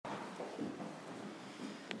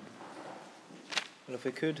But if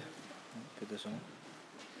we could, put this on.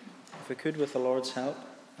 If we could, with the Lord's help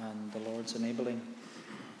and the Lord's enabling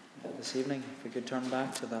this evening, if we could turn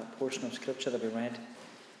back to that portion of Scripture that we read.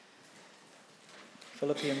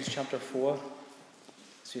 Philippians chapter 4.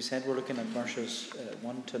 As we said, we're looking at verses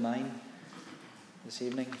 1 to 9 this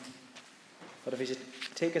evening. But if we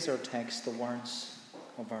take as our text the words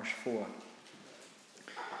of verse 4,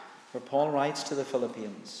 where Paul writes to the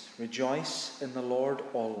Philippians, "Rejoice in the Lord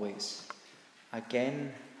always.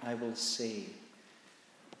 Again I will say,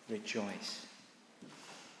 rejoice."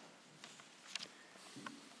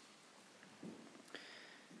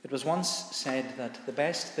 It was once said that the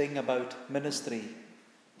best thing about ministry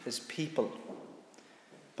is people,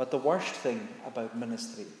 but the worst thing about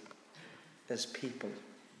ministry is people.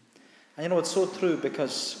 And you know, it's so true,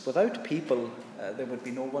 because without people, there would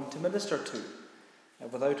be no one to minister to.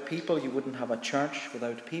 Without people, you wouldn't have a church.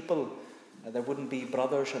 Without people, there wouldn't be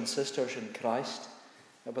brothers and sisters in Christ.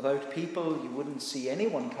 Without people, you wouldn't see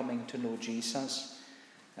anyone coming to know Jesus.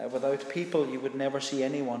 Without people, you would never see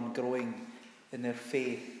anyone growing in their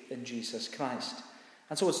faith in Jesus Christ.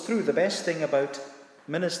 And so it's true, the best thing about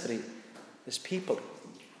ministry is people.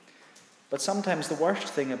 But sometimes the worst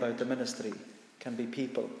thing about the ministry can be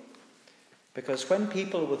people. Because when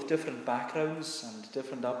people with different backgrounds and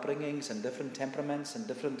different upbringings and different temperaments and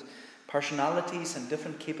different personalities and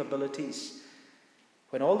different capabilities,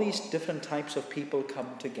 when all these different types of people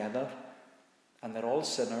come together, and they're all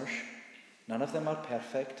sinners, none of them are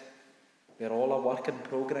perfect, they're all a work in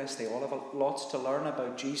progress, they all have lots to learn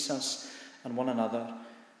about Jesus and one another,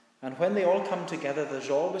 and when they all come together, there's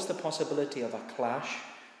always the possibility of a clash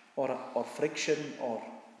or friction or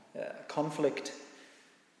conflict.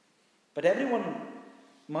 But everyone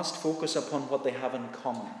must focus upon what they have in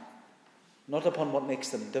common, not upon what makes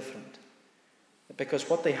them different. Because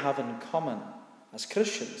what they have in common as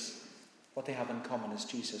Christians, what they have in common is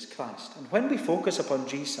Jesus Christ. And when we focus upon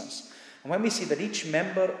Jesus, and when we see that each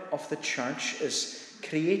member of the church is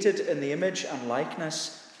created in the image and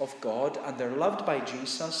likeness of God, and they're loved by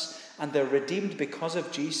Jesus, and they're redeemed because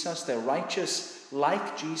of Jesus, they're righteous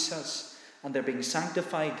like Jesus, and they're being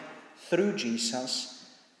sanctified through Jesus,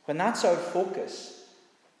 when that's our focus,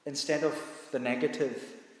 instead of the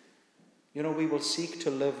negative, we will seek to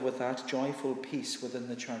live with that joyful peace within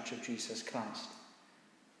the church of Jesus Christ.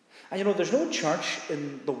 And there's no church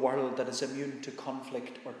in the world that is immune to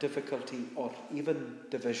conflict or difficulty or even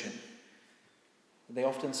division. They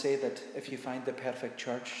often say that if you find the perfect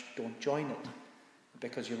church, don't join it,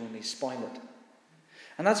 because you'll only spoil it.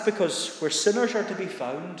 And that's because where sinners are to be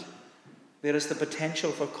found, there is the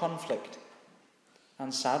potential for conflict.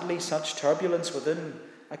 And sadly, such turbulence within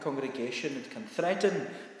a congregation, it can threaten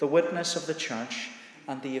the witness of the church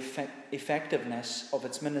and the effectiveness of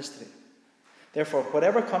its ministry. Therefore,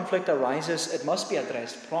 whatever conflict arises, it must be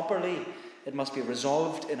addressed properly. It must be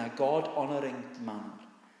resolved in a God-honouring manner.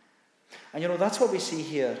 And that's what we see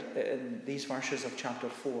here in these verses of chapter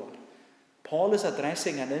 4. Paul is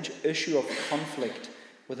addressing an issue of conflict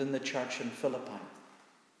within the church in Philippi.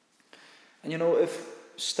 And if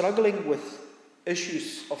struggling with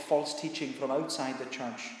issues of false teaching from outside the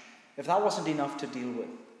church, if that wasn't enough to deal with,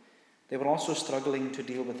 they were also struggling to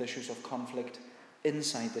deal with issues of conflict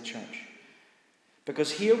inside the church.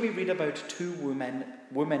 Because here we read about two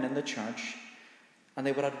women in the church, and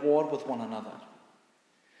they were at war with one another.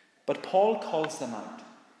 But Paul calls them out.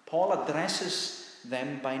 Paul addresses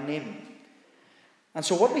them by name. And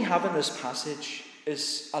so what we have in this passage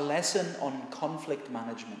is a lesson on conflict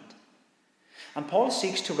management. And Paul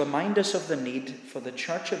seeks to remind us of the need for the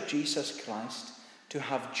church of Jesus Christ to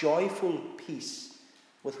have joyful peace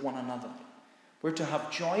with one another. We're to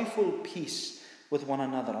have joyful peace with one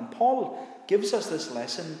another. And Paul gives us this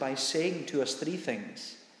lesson by saying to us three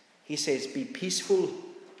things. He says, be peaceful,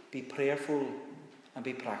 be prayerful, and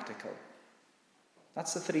be practical.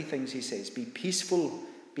 That's the three things he says. Be peaceful,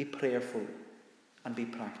 be prayerful, and be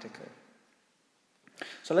practical.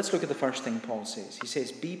 So let's look at the first thing Paul says. He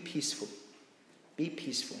says, be peaceful. Be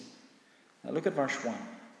peaceful. Now look at verse 1.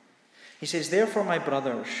 He says, therefore, my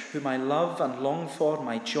brothers, whom I love and long for,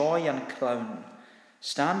 my joy and crown,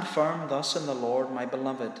 stand firm thus in the Lord, my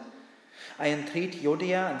beloved. I entreat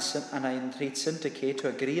Euodia and I entreat Syntyche to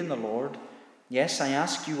agree in the Lord. Yes, I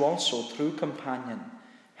ask you also, true companion,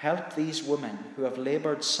 help these women who have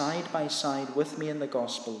laboured side by side with me in the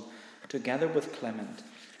gospel, together with Clement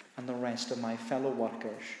and the rest of my fellow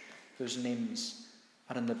workers, whose names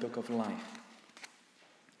are in the book of life.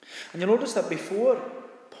 And you'll notice that before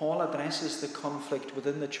Paul addresses the conflict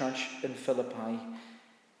within the church in Philippi,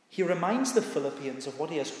 he reminds the Philippians of what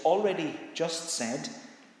he has already just said,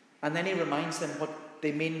 and then he reminds them what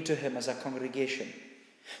they mean to him as a congregation.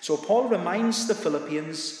 So Paul reminds the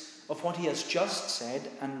Philippians of what he has just said,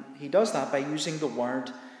 and he does that by using the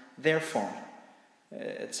word therefore.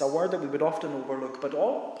 It's a word that we would often overlook, but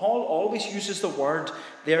Paul always uses the word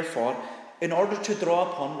therefore in order to draw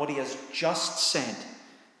upon what he has just said,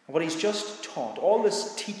 what he's just taught, all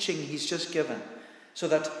this teaching he's just given, so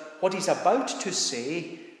that what he's about to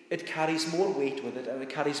say, it carries more weight with it and it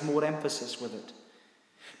carries more emphasis with it.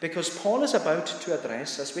 Because Paul is about to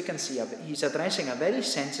address, as we can see, he's addressing a very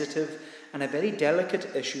sensitive and a very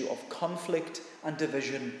delicate issue of conflict and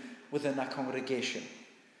division within a congregation.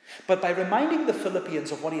 But by reminding the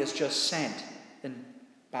Philippians of what he has just said,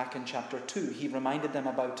 back in chapter 2, he reminded them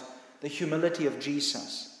about the humility of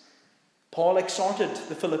Jesus. Paul exhorted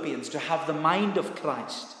the Philippians to have the mind of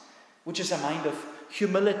Christ, which is a mind of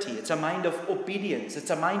humility, it's a mind of obedience, it's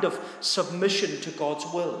a mind of submission to God's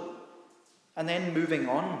will. And then moving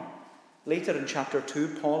on, later in chapter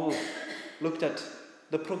 2, Paul looked at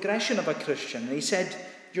the progression of a Christian. And he said,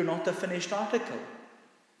 you're not the finished article.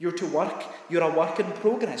 You're a work in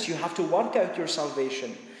progress. You have to work out your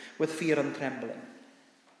salvation with fear and trembling.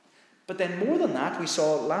 But then more than that, we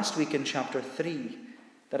saw last week in chapter 3,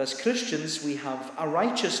 that as Christians we have a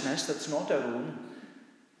righteousness that's not our own,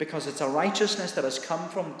 because it's a righteousness that has come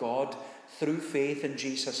from God through faith in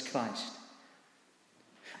Jesus Christ.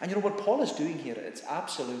 And you know what Paul is doing here? It's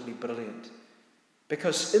absolutely brilliant.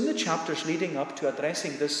 Because in the chapters leading up to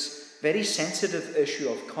addressing this very sensitive issue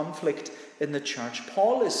of conflict in the church,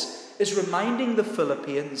 Paul is reminding the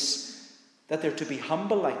Philippians that they're to be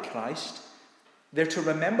humble like Christ. They're to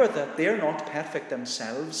remember that they're not perfect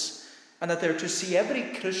themselves, and that they're to see every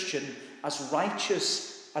Christian as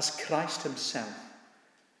righteous as Christ himself.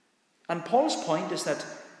 And Paul's point is that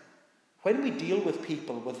when we deal with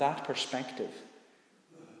people with that perspective,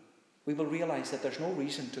 we will realize that there's no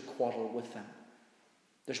reason to quarrel with them.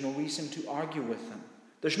 There's no reason to argue with them.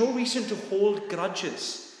 There's no reason to hold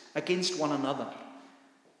grudges against one another.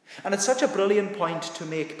 And it's such a brilliant point to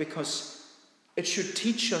make, because it should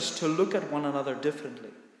teach us to look at one another differently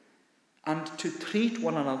and to treat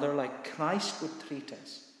one another like Christ would treat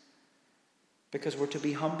us. Because we're to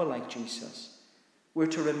be humble like Jesus. We're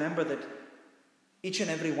to remember that each and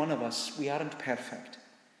every one of us, we aren't perfect,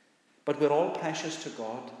 but we're all precious to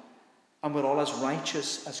God, and we're all as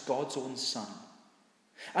righteous as God's own Son.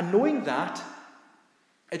 And knowing that,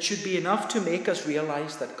 it should be enough to make us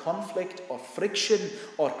realize that conflict or friction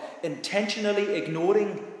or intentionally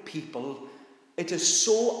ignoring people, it is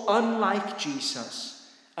so unlike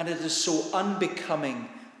Jesus, and it is so unbecoming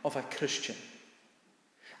of a Christian.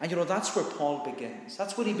 And you know, that's where Paul begins.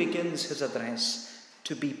 That's where he begins his address,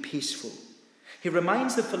 to be peaceful. He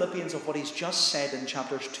reminds the Philippians of what he's just said in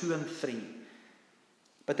chapters 2 and 3.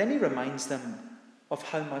 But then he reminds them of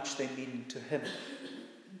how much they mean to him.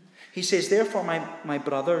 He says, therefore, my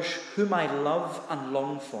brothers, whom I love and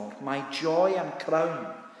long for, my joy and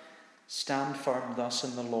crown, stand firm thus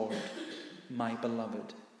in the Lord, my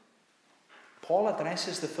beloved. Paul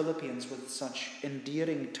addresses the Philippians with such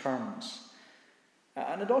endearing terms.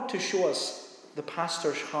 And it ought to show us the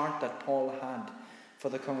pastor's heart that Paul had for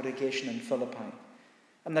the congregation in Philippi.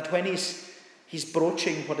 And that when he's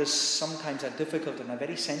broaching what is sometimes a difficult and a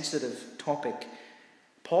very sensitive topic,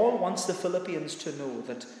 Paul wants the Philippians to know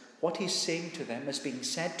that what he's saying to them is being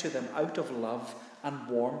said to them out of love and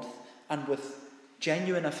warmth and with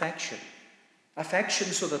genuine affection. Affection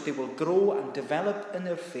so that they will grow and develop in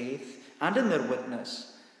their faith and in their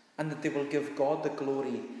witness, and that they will give God the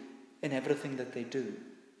glory in everything that they do.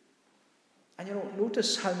 And you know,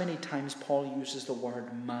 notice how many times Paul uses the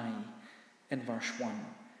word my in verse 1.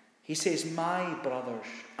 He says, my brothers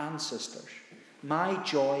and sisters, my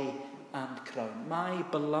joy and crown, my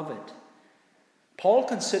beloved. Paul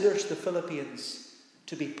considers the Philippians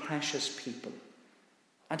to be precious people,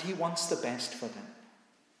 and he wants the best for them.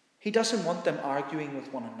 He doesn't want them arguing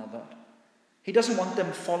with one another. He doesn't want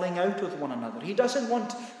them falling out with one another. He doesn't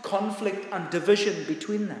want conflict and division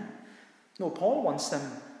between them. No, Paul wants them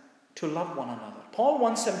to love one another. Paul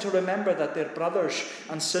wants them to remember that they're brothers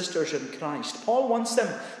and sisters in Christ. Paul wants them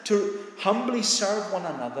to humbly serve one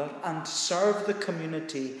another and serve the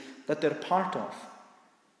community that they're part of.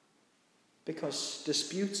 Because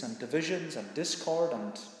disputes and divisions and discord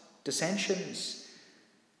and dissensions,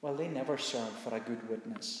 well, they never serve for a good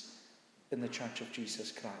witness in the church of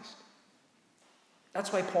Jesus Christ.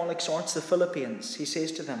 That's why Paul exhorts the Philippians. He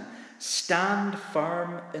says to them, stand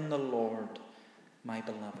firm in the Lord, my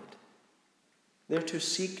beloved. They're to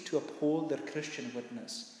seek to uphold their Christian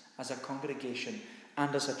witness as a congregation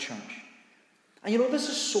and as a church. And you know, this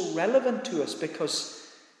is so relevant to us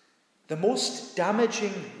because the most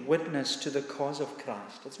damaging witness to the cause of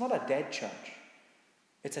Christ. It's not a dead church.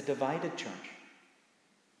 It's a divided church.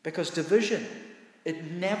 Because division,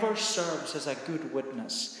 it never serves as a good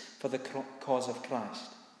witness for the cause of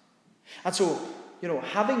Christ. And so,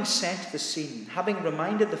 having set the scene, having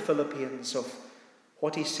reminded the Philippians of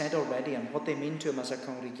what he said already and what they mean to him as a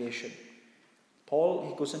congregation, Paul,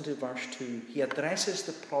 he goes into verse 2. He addresses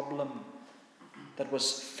the problem that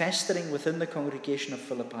was festering within the congregation of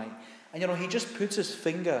Philippi. And he just puts his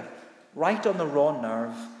finger right on the raw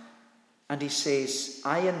nerve, and he says,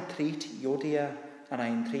 I entreat Euodia and I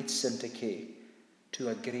entreat Syntyche to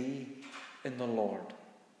agree in the Lord.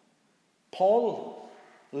 Paul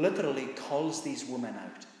literally calls these women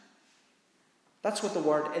out. That's what the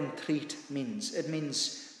word entreat means. It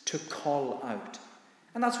means to call out.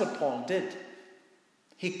 And that's what Paul did.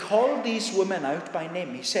 He called these women out by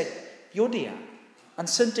name. He said, Euodia and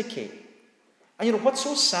Syntyche. And what's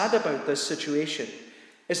so sad about this situation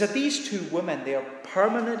is that these two women, they are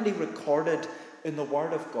permanently recorded in the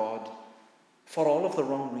Word of God for all of the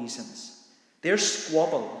wrong reasons. Their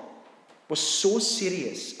squabble was so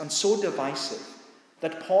serious and so divisive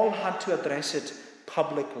that Paul had to address it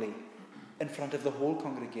publicly in front of the whole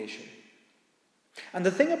congregation. And the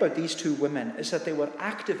thing about these two women is that they were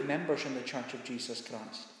active members in the Church of Jesus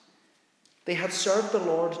Christ. They had served the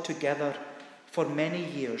Lord together for many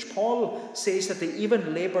years. Paul says that they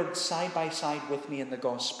even laboured side by side with me in the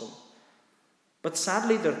gospel. But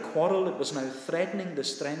sadly, their quarrel, it was now threatening the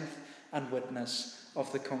strength and witness of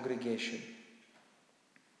the congregation.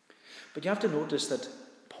 But you have to notice that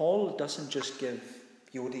Paul doesn't just give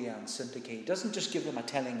Euodia and Syntyche, he doesn't just give them a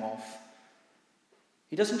telling off.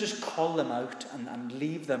 He doesn't just call them out and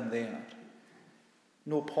leave them there.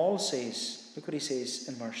 No, Paul says, look what he says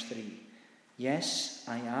in verse 3. Yes,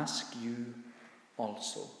 I ask you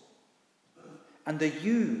also. And the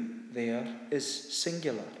you there is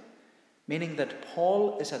singular, meaning that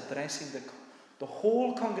Paul is addressing the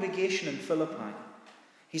whole congregation in Philippi.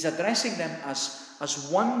 He's addressing them as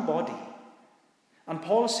one body. And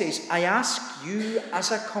Paul says, I ask you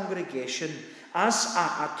as a congregation, as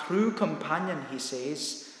a true companion, he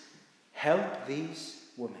says, help these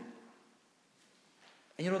women.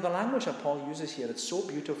 And the language that Paul uses here, it's so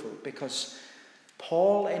beautiful because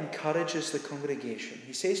Paul encourages the congregation.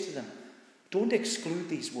 He says to them, don't exclude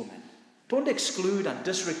these women. Don't exclude and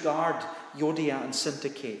disregard Euodia and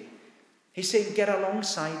Syntyche. He's saying get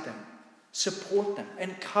alongside them, support them,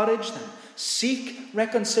 encourage them, seek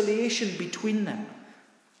reconciliation between them.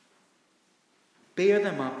 Bear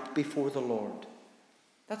them up before the Lord.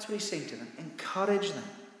 That's what he's saying to them. Encourage them.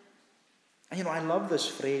 And I love this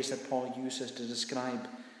phrase that Paul uses to describe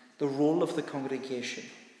the role of the congregation.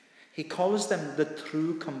 He calls them the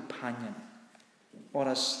true companion, or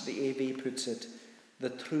as the AV puts it, the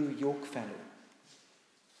true yokefellow.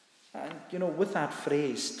 And with that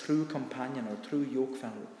phrase, true companion or true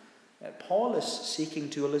yokefellow, Paul is seeking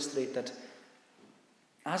to illustrate that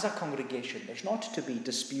as a congregation, there's not to be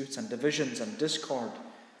disputes and divisions and discord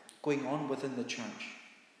going on within the church.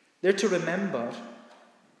 They're to remember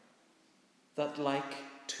that like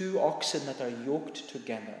two oxen that are yoked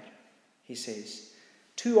together, he says,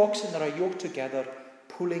 two oxen that are yoked together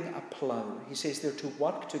pulling a plough. He says they're to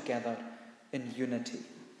work together in unity.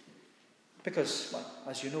 Because,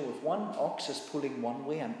 as you know, if one ox is pulling one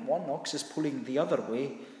way and one ox is pulling the other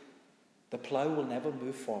way, the plough will never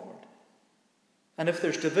move forward. And if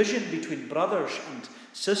there's division between brothers and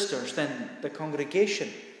sisters, then the congregation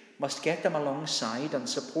must get them alongside and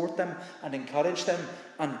support them and encourage them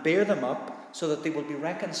and bear them up so that they will be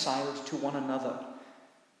reconciled to one another.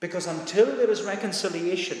 Because until there is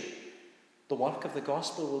reconciliation, the work of the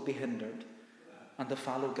gospel will be hindered and the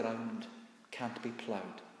fallow ground can't be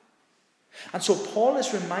ploughed. And so Paul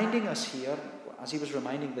is reminding us here, as he was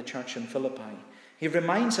reminding the church in Philippi, he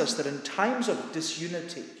reminds us that in times of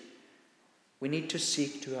disunity, we need to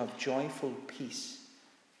seek to have joyful peace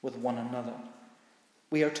with one another.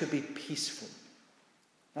 We are to be peaceful.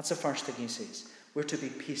 That's the first thing he says. We're to be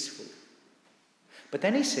peaceful. But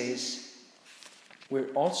then he says,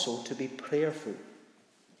 we're also to be prayerful.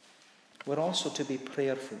 We're also to be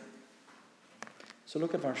prayerful. So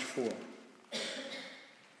look at verse 4.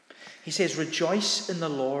 He says, rejoice in the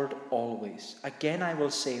Lord always. Again I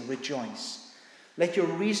will say, rejoice. Let your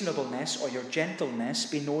reasonableness or your gentleness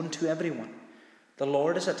be known to everyone. The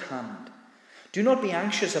Lord is at hand. Do not be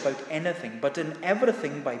anxious about anything, but in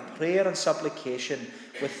everything by prayer and supplication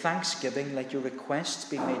with thanksgiving let your requests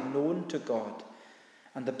be made known to God.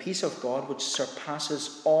 And the peace of God, which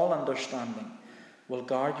surpasses all understanding, will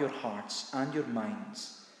guard your hearts and your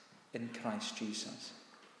minds in Christ Jesus.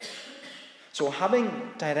 So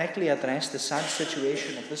having directly addressed the sad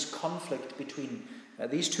situation of this conflict between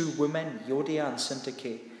these two women, Euodia and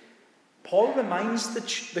Syntyche, Paul reminds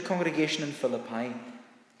the congregation in Philippi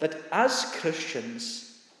that as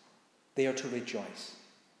Christians, they are to rejoice.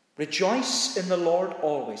 Rejoice in the Lord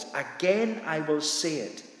always. Again, I will say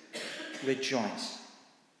it. Rejoice.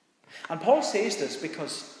 And Paul says this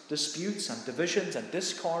because disputes and divisions and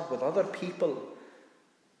discord with other people,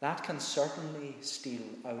 that can certainly steal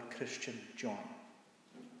our Christian joy.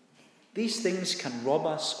 These things can rob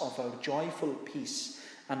us of our joyful peace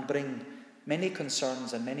and bring many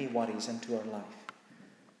concerns and many worries into our life.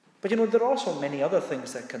 But there are also many other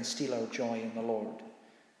things that can steal our joy in the Lord.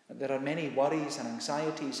 There are many worries and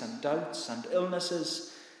anxieties and doubts and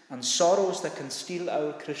illnesses and sorrows that can steal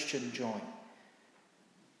our Christian joy.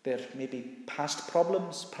 There may be past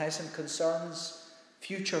problems, present concerns,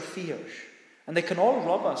 future fears, and they can all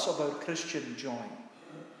rob us of our Christian joy.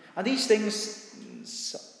 And these things,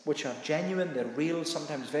 which are genuine, they're real,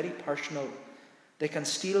 sometimes very personal, they can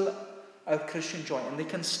steal our Christian joy. And they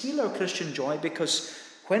can steal our Christian joy because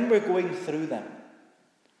when we're going through them,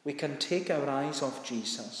 we can take our eyes off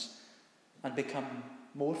Jesus and become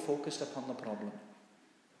more focused upon the problem.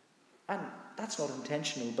 And that's not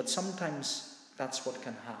intentional, but sometimes that's what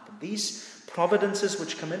can happen. These providences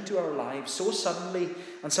which come into our lives so suddenly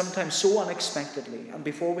and sometimes so unexpectedly, and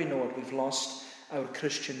before we know it, we've lost our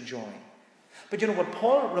Christian joy. But what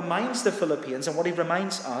Paul reminds the Philippians, and what he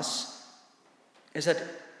reminds us, is that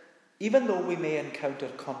even though we may encounter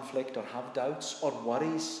conflict or have doubts or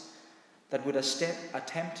worries that would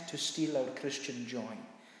attempt to steal our Christian joy,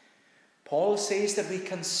 Paul says that we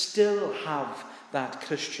can still have that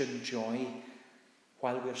Christian joy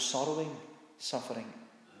while we're sorrowing, suffering,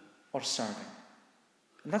 or serving.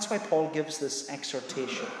 And that's why Paul gives this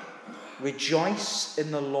exhortation. Rejoice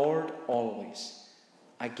in the Lord always.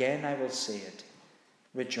 Again, I will say it.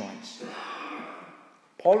 Rejoice.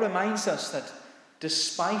 Paul reminds us that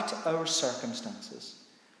despite our circumstances,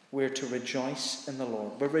 we're to rejoice in the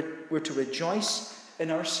Lord. We're to rejoice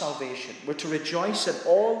in our salvation. We're to rejoice in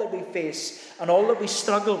all that we face and all that we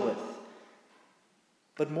struggle with.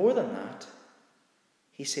 But more than that,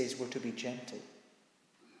 he says we're to be gentle.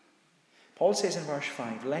 Paul says in verse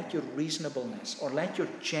 5, let your reasonableness or let your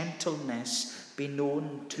gentleness be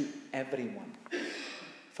known to everyone,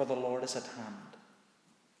 for the Lord is at hand.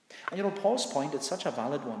 And Paul's point is such a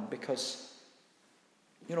valid one because,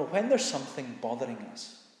 when there's something bothering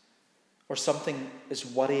us, or something is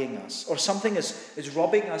worrying us, or something is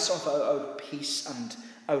robbing us of our peace and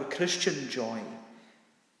our Christian joy,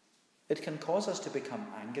 it can cause us to become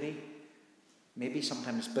angry, maybe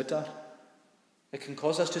sometimes bitter. It can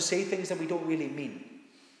cause us to say things that we don't really mean.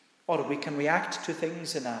 Or we can react to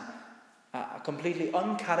things in a completely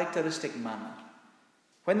uncharacteristic manner.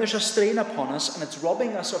 When there's a strain upon us and it's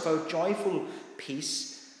robbing us of our joyful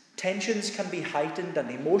peace, tensions can be heightened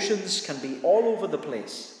and emotions can be all over the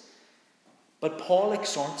place. But Paul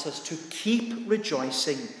exhorts us to keep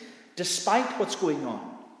rejoicing despite what's going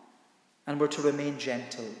on. And we're to remain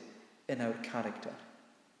gentle in our character.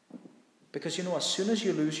 Because as soon as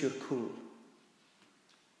you lose your cool,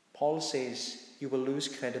 Paul says you will lose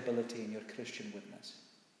credibility in your Christian witness.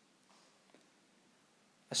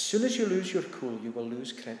 As soon as you lose your cool, you will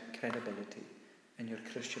lose credibility in your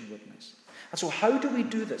Christian witness. And so how do we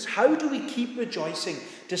do this? How do we keep rejoicing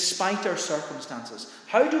despite our circumstances?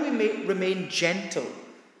 How do we remain gentle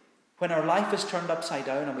when our life is turned upside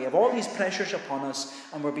down and we have all these pressures upon us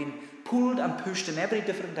and we're being pulled and pushed in every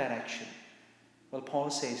different direction? Well,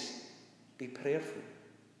 Paul says, be prayerful.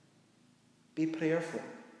 Be prayerful.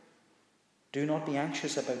 Do not be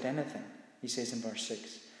anxious about anything, he says in verse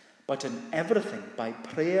 6. But in everything, by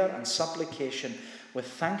prayer and supplication, with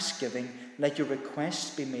thanksgiving, let your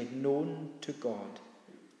requests be made known to God.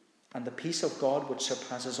 And the peace of God, which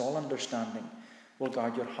surpasses all understanding, will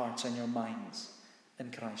guard your hearts and your minds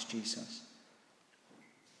in Christ Jesus.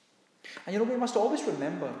 And we must always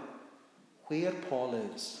remember where Paul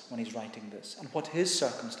is when he's writing this and what his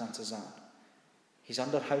circumstances are. He's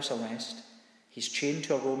under house arrest. He's chained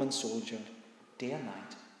to a Roman soldier day and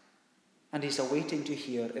night. And he's awaiting to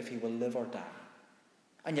hear if he will live or die.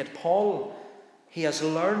 And yet Paul, he has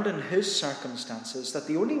learned in his circumstances that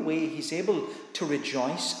the only way he's able to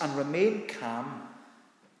rejoice and remain calm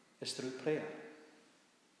is through prayer.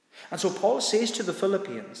 And so Paul says to the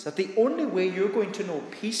Philippians that the only way you're going to know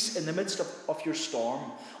peace in the midst of your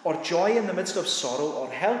storm, or joy in the midst of sorrow, or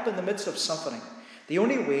help in the midst of suffering, the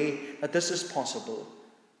only way that this is possible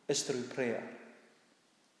is through prayer.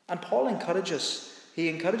 And Paul encourages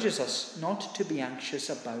us not to be anxious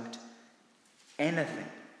about anything.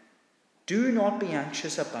 Do not be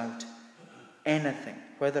anxious about anything,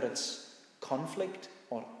 whether it's conflict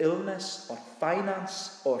or illness or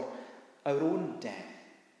finance or our own death,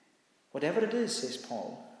 whatever it is, says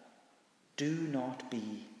Paul, do not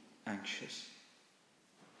be anxious.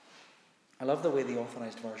 I love the way the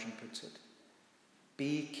Authorized Version puts it.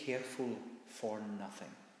 Be careful for nothing.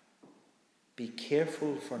 Be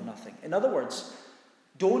careful for nothing. In other words,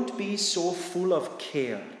 don't be so full of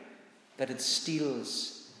care that it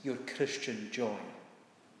steals your Christian joy.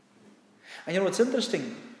 And you know, it's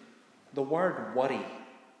interesting. The word worry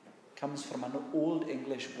comes from an Old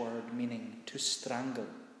English word meaning to strangle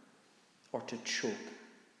or to choke.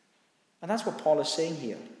 And that's what Paul is saying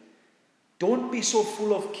here. Don't be so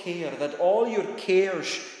full of care that all your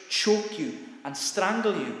cares choke you and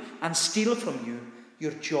strangle you and steal from you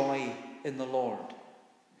your joy in the Lord.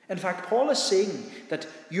 In fact, Paul is saying that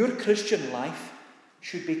your Christian life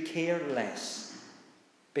should be careless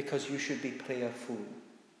because you should be prayerful.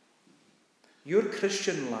 Your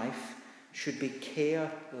Christian life should be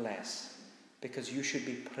careless because you should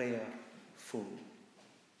be prayerful.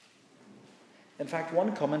 In fact,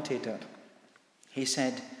 one commentator, he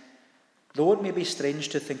said, though it may be strange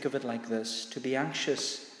to think of it like this, to be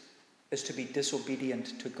anxious is to be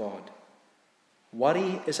disobedient to God.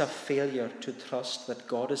 Worry is a failure to trust that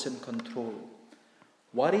God is in control.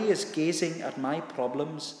 Worry is gazing at my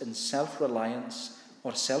problems in self-reliance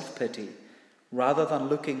or self-pity rather than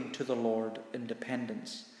looking to the Lord in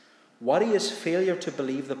dependence. Worry is failure to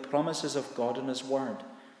believe the promises of God in His Word.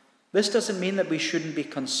 This doesn't mean that we shouldn't be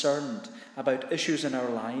concerned about issues in our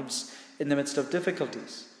lives in the midst of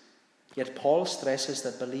difficulties. Yet Paul stresses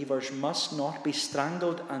that believers must not be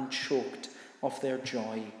strangled and choked of their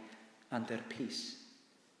joy and their peace.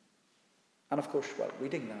 And of course,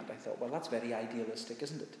 reading that, I thought, that's very idealistic,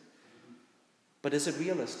 isn't it? But is it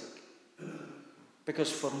realistic?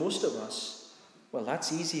 Because for most of us,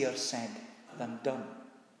 that's easier said than done.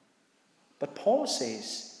 But Paul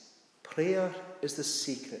says, prayer is the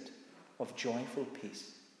secret of joyful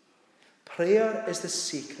peace. Prayer is the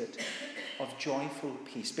secret of joyful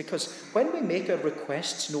peace. Because when we make our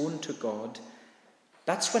requests known to God,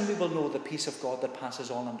 that's when we will know the peace of God that passes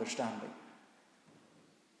all understanding.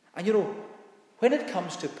 And you know, when it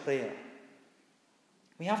comes to prayer,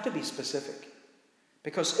 we have to be specific.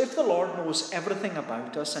 Because if the Lord knows everything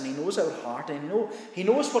about us and He knows our heart and He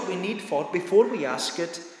knows what we need for before we ask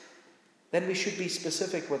it, then we should be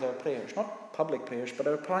specific with our prayers. Not public prayers, but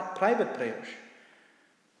our private prayers.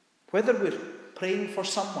 Whether we're praying for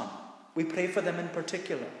someone, we pray for them in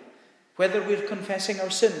particular. Whether we're confessing our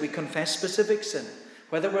sin, we confess specific sin.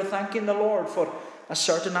 Whether we're thanking the Lord for a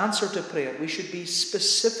certain answer to prayer, we should be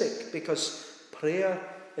specific because prayer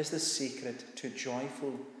is the secret to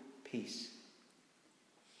joyful peace.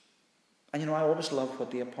 And you know, I always love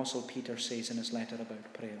what the Apostle Peter says in his letter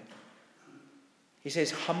about prayer. He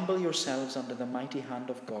says, humble yourselves under the mighty hand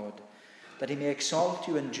of God, that He may exalt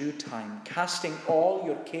you in due time, casting all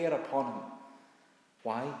your care upon Him.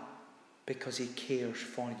 Why? Because He cares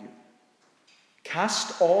for you.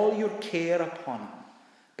 Cast all your care upon Him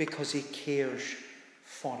because He cares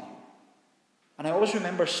for you. And I always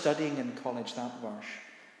remember studying in college that verse,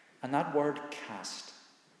 and that word cast.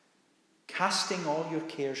 Casting all your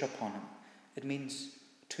cares upon Him. It means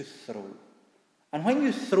to throw. And when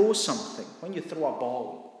you throw something, when you throw a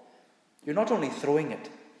ball, you're not only throwing it,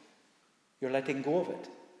 you're letting go of it.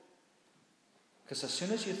 Because as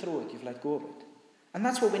soon as you throw it, you've let go of it. And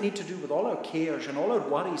that's what we need to do with all our cares and all our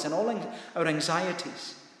worries and all our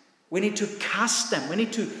anxieties. We need to cast them. We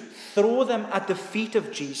need to throw them at the feet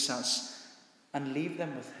of Jesus and leave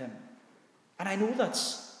them with Him. And I know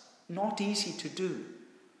that's not easy to do,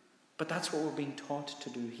 but that's what we're being taught to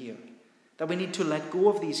do here. That we need to let go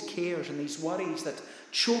of these cares and these worries that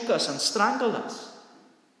choke us and strangle us.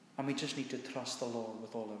 And we just need to trust the Lord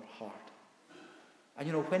with all our heart. And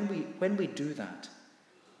you know, when we do that,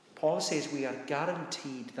 Paul says we are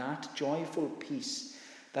guaranteed that joyful peace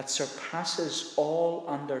that surpasses all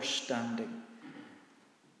understanding.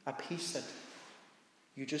 A peace that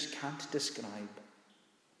you just can't describe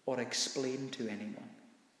or explain to anyone.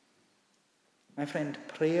 My friend,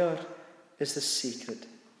 prayer is the secret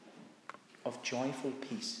of joyful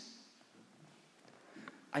peace.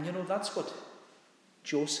 And you know, that's what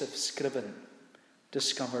Joseph Scriven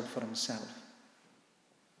discovered for himself.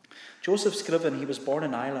 Joseph Scriven, he was born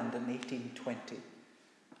in Ireland in 1820.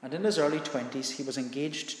 And in his early 20s, he was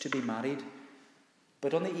engaged to be married.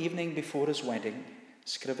 But on the evening before his wedding,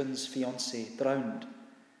 Scriven's fiancée drowned.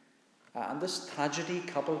 And this tragedy,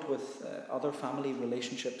 coupled with other family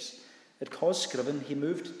relationships, it caused Scriven, he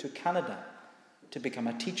moved to Canada to become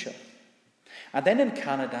a teacher. And then in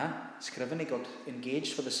Canada, Scriven got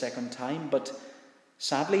engaged for the second time, but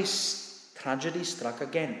sadly tragedy struck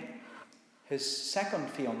again. His second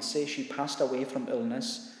fiancée, she passed away from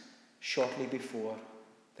illness shortly before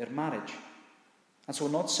their marriage. And so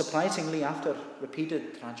not surprisingly, after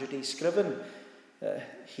repeated tragedy, Scriven,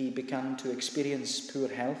 he began to experience poor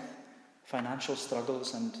health, financial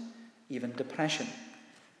struggles, and even depression.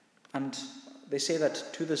 And they say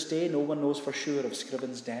that to this day, no one knows for sure if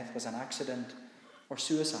Scriven's death was an accident or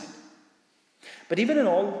suicide. But even in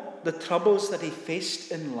all the troubles that he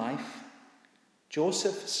faced in life,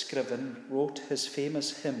 Joseph Scriven wrote his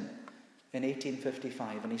famous hymn in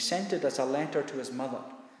 1855, and he sent it as a letter to his mother,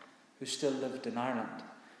 who still lived in Ireland.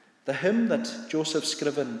 The hymn that Joseph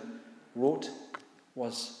Scriven wrote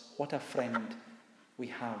was, "What a Friend We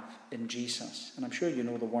Have in Jesus." And I'm sure you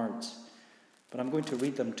know the words, but I'm going to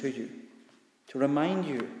read them to you to remind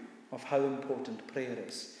you of how important prayer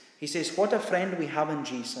is. He says, "What a friend we have in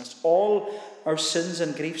Jesus, all our sins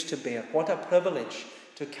and griefs to bear. What a privilege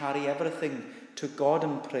to carry everything to God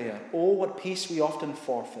in prayer. Oh, what peace we often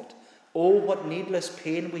forfeit. Oh, what needless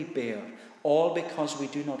pain we bear, all because we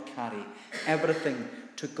do not carry everything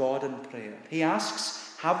to God in prayer." He asks,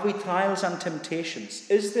 have we trials and temptations?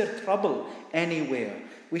 Is there trouble anywhere?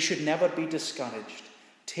 We should never be discouraged.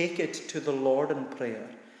 Take it to the Lord in prayer.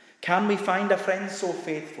 Can we find a friend so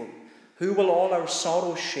faithful, who will all our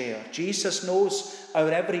sorrows share? Jesus knows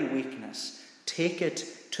our every weakness. Take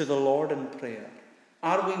it to the Lord in prayer.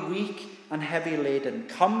 Are we weak and heavy laden,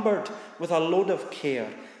 cumbered with a load of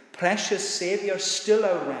care? Precious Saviour, still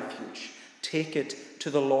our refuge. Take it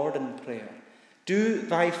to the Lord in prayer. Do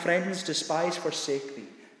thy friends despise, forsake thee?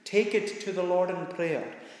 Take it to the Lord in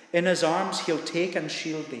prayer. In his arms he'll take and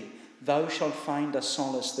shield thee. Thou shalt find a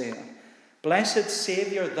solace there. Blessed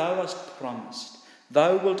Saviour, thou hast promised,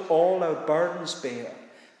 thou wilt all our burdens bear.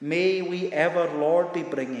 May we ever, Lord, be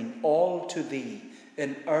bringing all to thee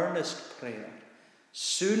in earnest prayer.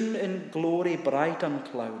 Soon in glory bright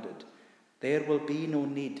unclouded, there will be no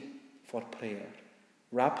need for prayer.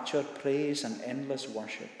 Rapture, praise, and endless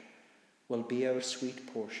worship will be our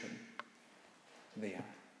sweet portion there.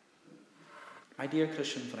 My dear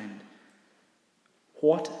Christian friend,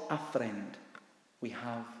 what a friend we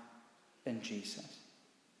have in Jesus.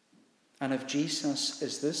 And if Jesus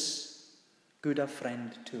is this good a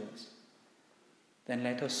friend to us, then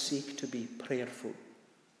let us seek to be prayerful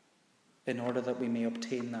in order that we may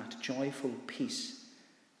obtain that joyful peace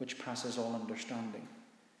which passes all understanding.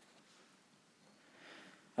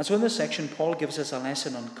 And so in this section, Paul gives us a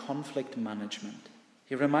lesson on conflict management.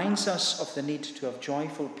 He reminds us of the need to have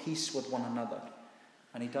joyful peace with one another.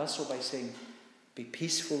 And he does so by saying, be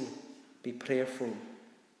peaceful, be prayerful,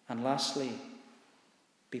 and lastly,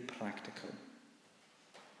 be practical.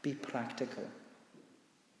 Be practical.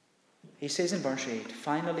 He says in verse 8,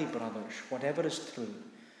 finally, brothers, whatever is true,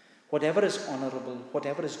 whatever is honourable,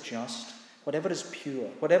 whatever is just, whatever is pure,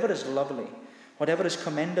 whatever is lovely, whatever is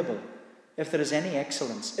commendable, if there is any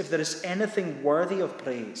excellence, if there is anything worthy of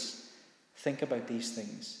praise, think about these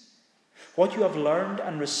things. What you have learned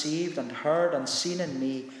and received and heard and seen in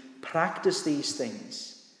me, practice these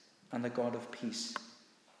things, and the God of peace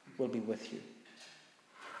will be with you.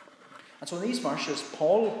 And so in these verses,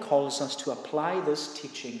 Paul calls us to apply this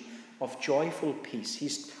teaching of joyful peace.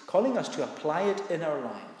 He's calling us to apply it in our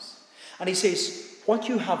lives. And he says, what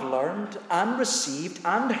you have learned and received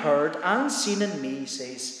and heard and seen in me, he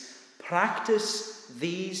says, practice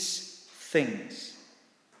these things.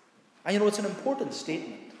 And you know, it's an important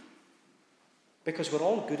statement because we're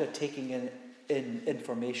all good at taking in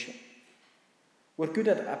information. We're good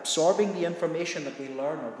at absorbing the information that we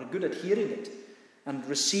learn, or we're good at hearing it and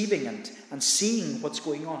receiving it and seeing what's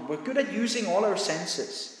going on. We're good at using all our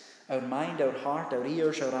senses, our mind, our heart, our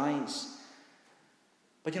ears, our eyes.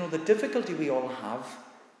 But you know, the difficulty we all have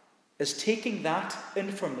is taking that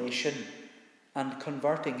information and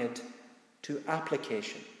converting it to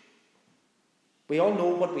application. We all know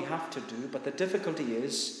what we have to do, but the difficulty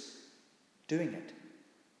is doing it.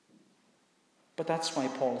 But that's why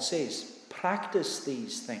Paul says, practice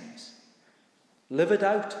these things. Live it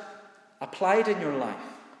out. Apply it in your life.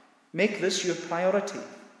 Make this your priority,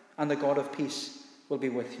 and the God of peace will be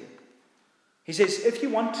with you. He says, if you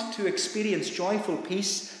want to experience joyful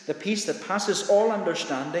peace, the peace that passes all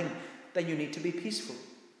understanding, then you need to be peaceful.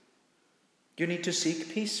 You need to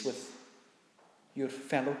seek peace with your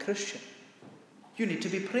fellow Christian. You need to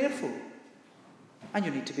be prayerful. And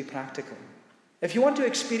you need to be practical. If you want to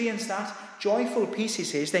experience that joyful peace, he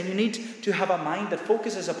says, then you need to have a mind that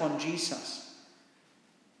focuses upon Jesus.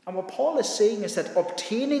 And what Paul is saying is that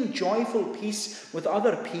obtaining joyful peace with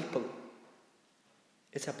other people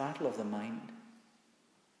It's a battle of the mind.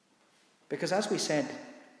 Because as we said,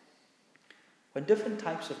 when different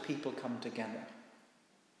types of people come together,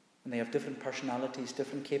 and they have different personalities,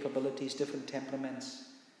 different capabilities, different temperaments,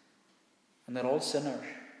 and they're all sinners,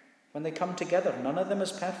 when they come together, none of them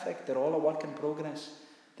is perfect. They're all a work in progress.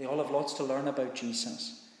 They all have lots to learn about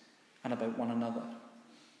Jesus and about one another.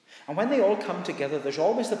 And when they all come together, there's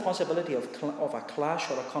always the possibility of a clash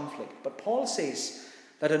or a conflict. But Paul says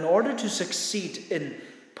that in order to succeed in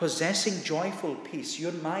possessing joyful peace,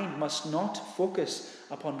 your mind must not focus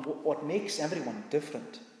upon what makes everyone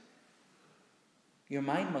different. Your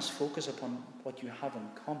mind must focus upon what you have in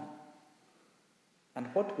common. And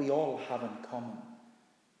what we all have in common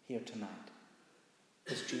here tonight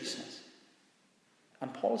is Jesus.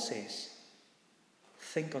 And Paul says,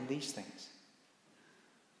 think on these things.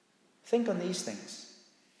 Think on these things.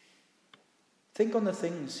 Think on the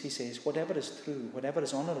things, he says, whatever is true, whatever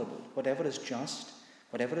is honourable, whatever is just,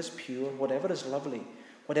 whatever is pure, whatever is lovely,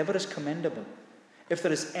 whatever is commendable. If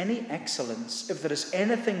there is any excellence, if there is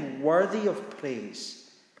anything worthy of praise,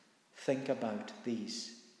 think about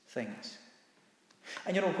these things.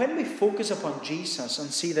 And when we focus upon Jesus and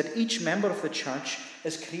see that each member of the church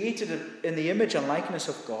is created in the image and likeness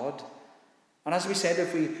of God, and as we said,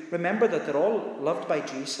 if we remember that they're all loved by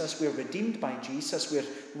Jesus, we're redeemed by Jesus, we're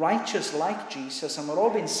righteous like Jesus, and we're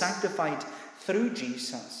all being sanctified through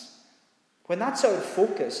Jesus, when that's our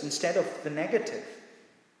focus instead of the negative,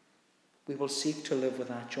 we will seek to live with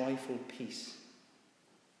that joyful peace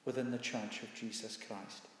within the church of Jesus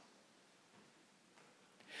Christ.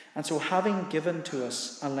 And so, having given to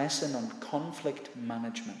us a lesson on conflict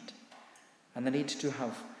management and the need to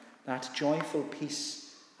have that joyful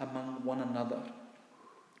peace among one another,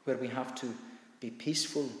 where we have to be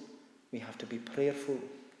peaceful, we have to be prayerful,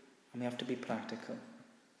 and we have to be practical.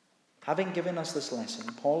 Having given us this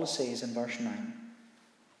lesson, Paul says in verse 9,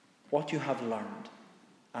 what you have learned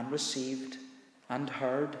and received and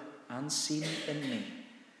heard and seen in me,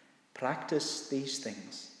 practice these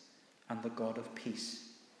things, and the God of peace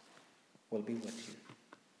will be with you.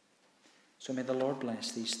 So may the Lord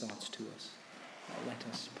bless these thoughts to us. Let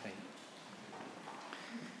us pray.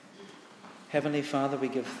 Heavenly Father, we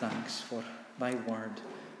give thanks for thy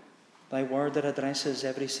word that addresses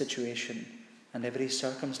every situation and every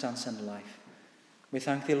circumstance in life. We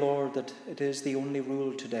thank thee, Lord, that it is the only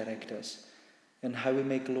rule to direct us in how we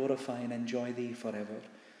may glorify and enjoy thee forever.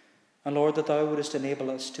 And Lord, that thou wouldest enable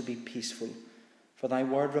us to be peaceful, for thy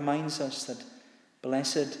word reminds us that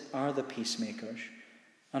blessed are the peacemakers.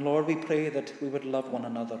 And Lord, we pray that we would love one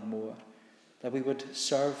another more, that we would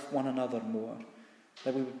serve one another more,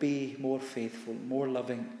 that we would be more faithful, more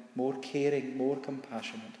loving, more caring, more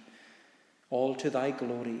compassionate, all to thy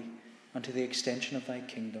glory and to the extension of thy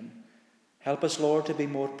kingdom. Help us, Lord, to be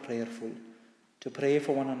more prayerful, to pray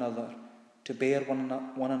for one another, to bear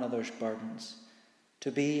one another's burdens,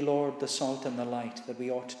 to be, Lord, the salt and the light that we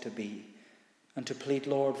ought to be, and to plead,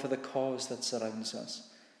 Lord, for the cause that surrounds us.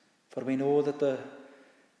 For we know that the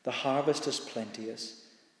harvest is plenteous,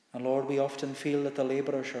 and Lord, we often feel that the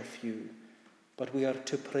labourers are few, but we are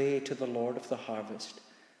to pray to the Lord of the harvest,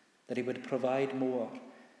 that he would provide more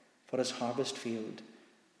for his harvest field.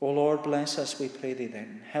 O Lord, bless us, we pray thee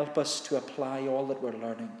then. Help us to apply all that we're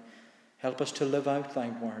learning. Help us to live out thy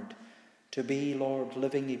word, to be, Lord,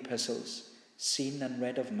 living epistles, seen and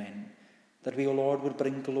read of men, that we, O Lord, would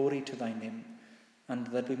bring glory to thy name, and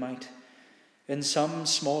that we might, in some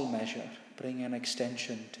small measure, bring an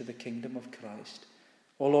extension to the kingdom of Christ.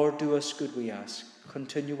 O Lord, do us good, we ask.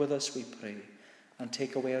 Continue with us, we pray, and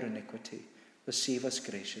take away our iniquity. Receive us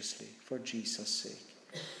graciously, for Jesus' sake.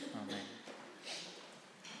 Amen.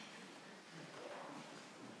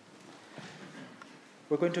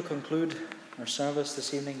 We're going to conclude our service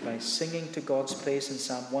this evening by singing to God's praise in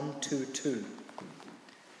Psalm 122.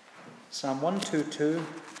 Psalm 122,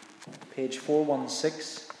 page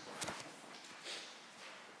 416.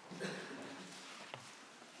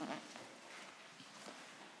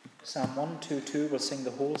 Psalm 122, we'll sing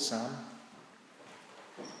the whole psalm.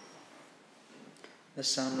 This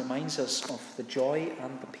psalm reminds us of the joy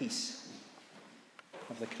and the peace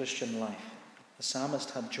of the Christian life. The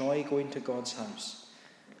psalmist had joy going to God's house,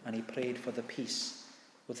 and he prayed for the peace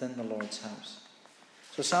within the Lord's house.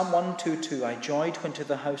 So Psalm 122, I joyed when to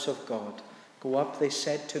the house of God. Go up, they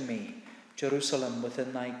said to me, Jerusalem,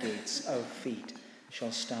 within thy gates our feet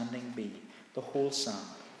shall standing be. The whole psalm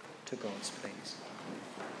to God's praise.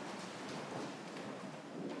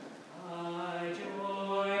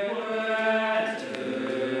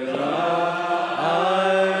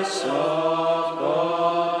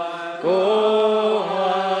 Go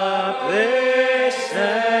up, they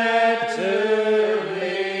said to me.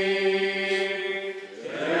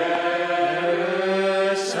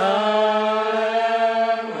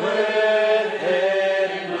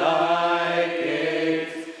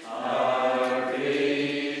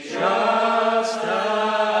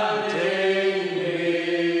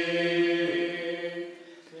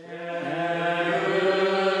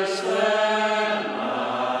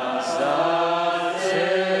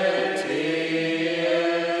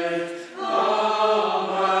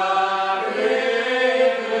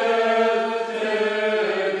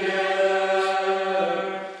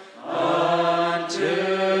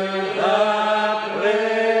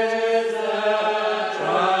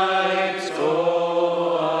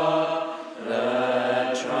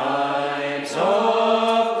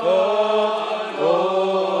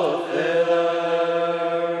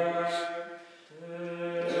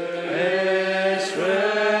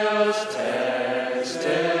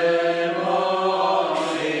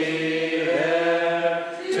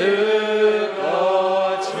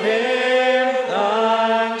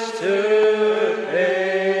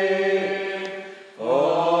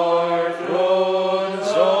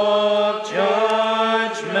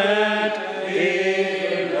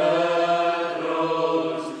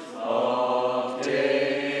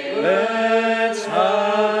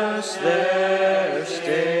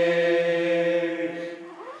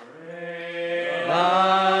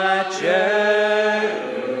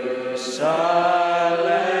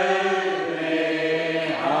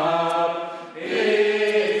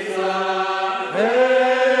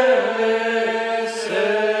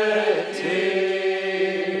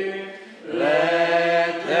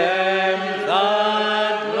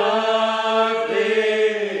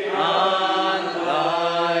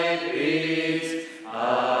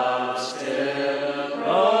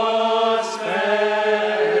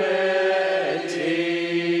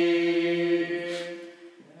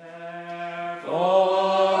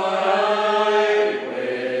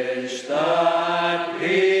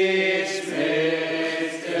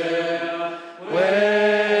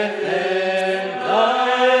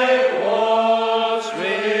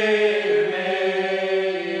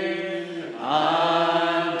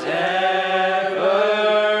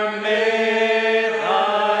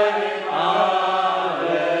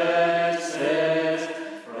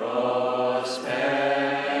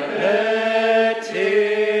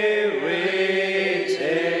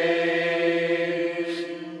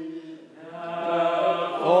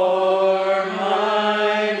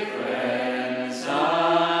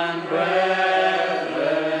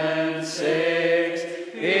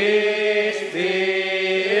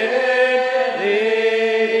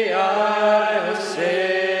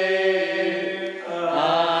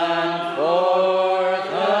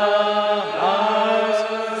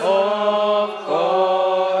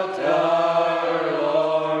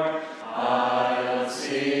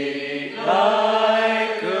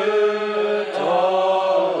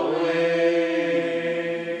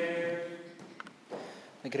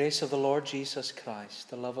 grace of the Lord Jesus Christ,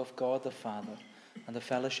 the love of God the Father, and the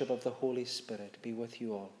fellowship of the Holy Spirit be with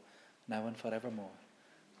you all, now and forevermore.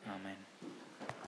 Amen.